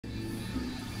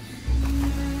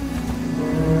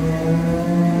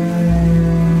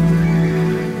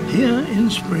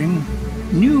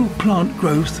New plant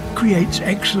growth creates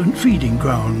excellent feeding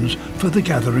grounds for the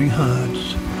gathering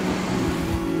herds.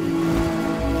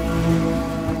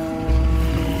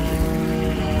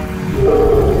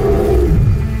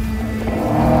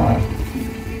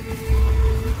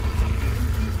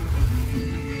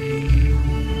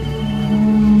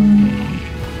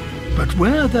 But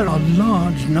where there are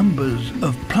large numbers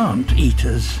of plant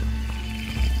eaters,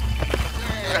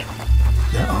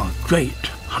 there are great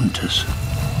hunters.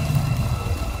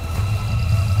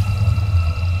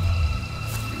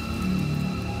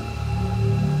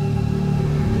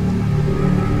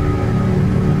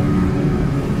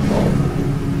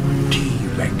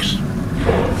 T-Rex,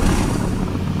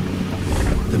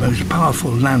 the most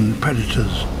powerful land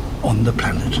predators on the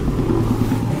planet.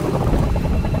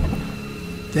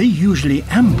 They usually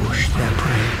ambush their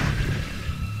prey.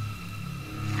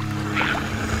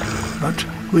 But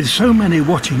with so many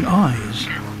watching eyes,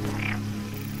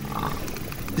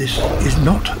 this is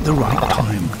not the right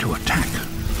time to attack.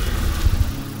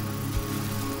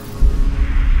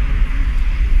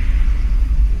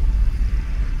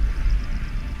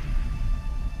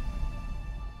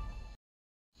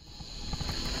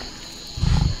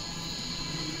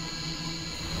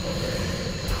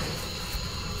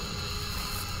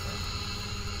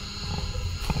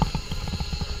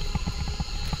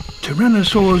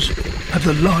 Tyrannosaurs have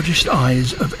the largest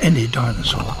eyes of any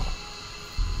dinosaur,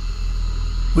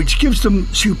 which gives them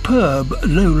superb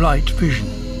low-light vision.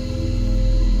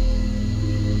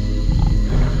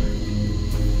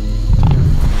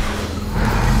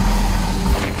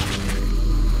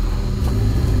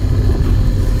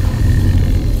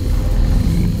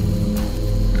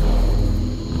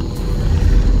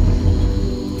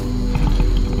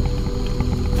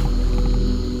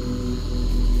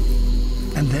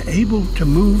 And they're able to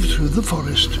move through the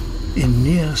forest in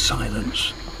near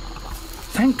silence,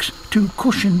 thanks to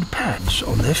cushioned pads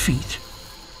on their feet.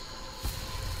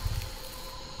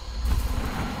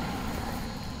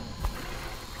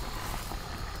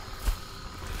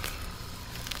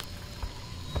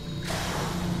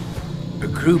 A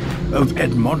group of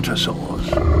edmontosaurs.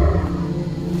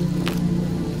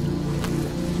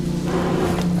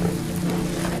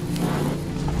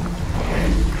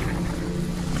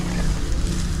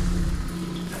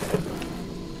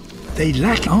 They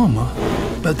lack armor,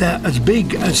 but they're as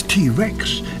big as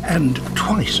T-Rex and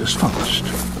twice as fast.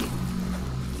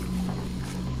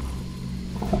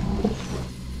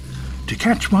 To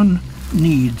catch one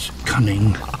needs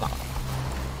cunning.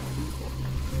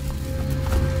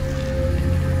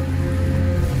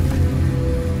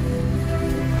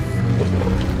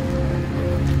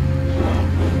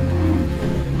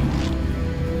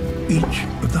 Each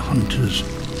of the hunters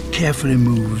carefully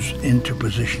moves into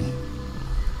position.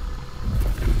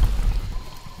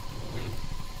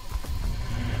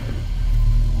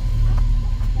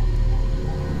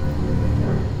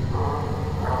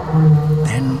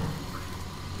 Then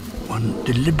one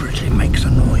deliberately makes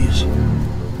a noise.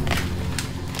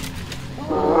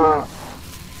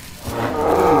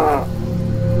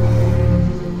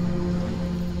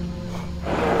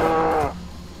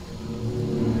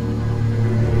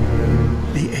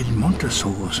 The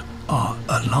edmontosaurs are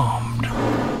alarmed.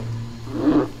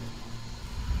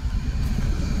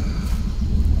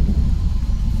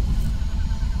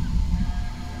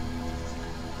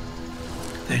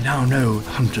 They now know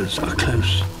hunters are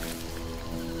close,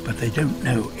 but they don't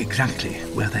know exactly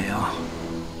where they are.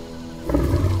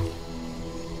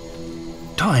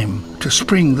 Time to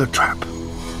spring the trap.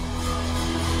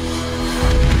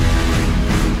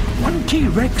 One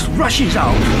T-Rex rushes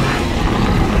out.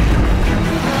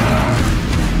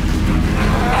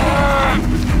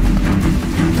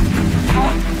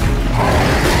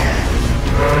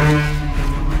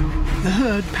 The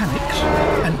herd panics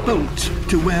and bolts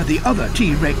to where the other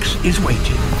T-Rex is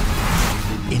waiting,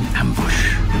 in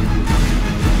ambush.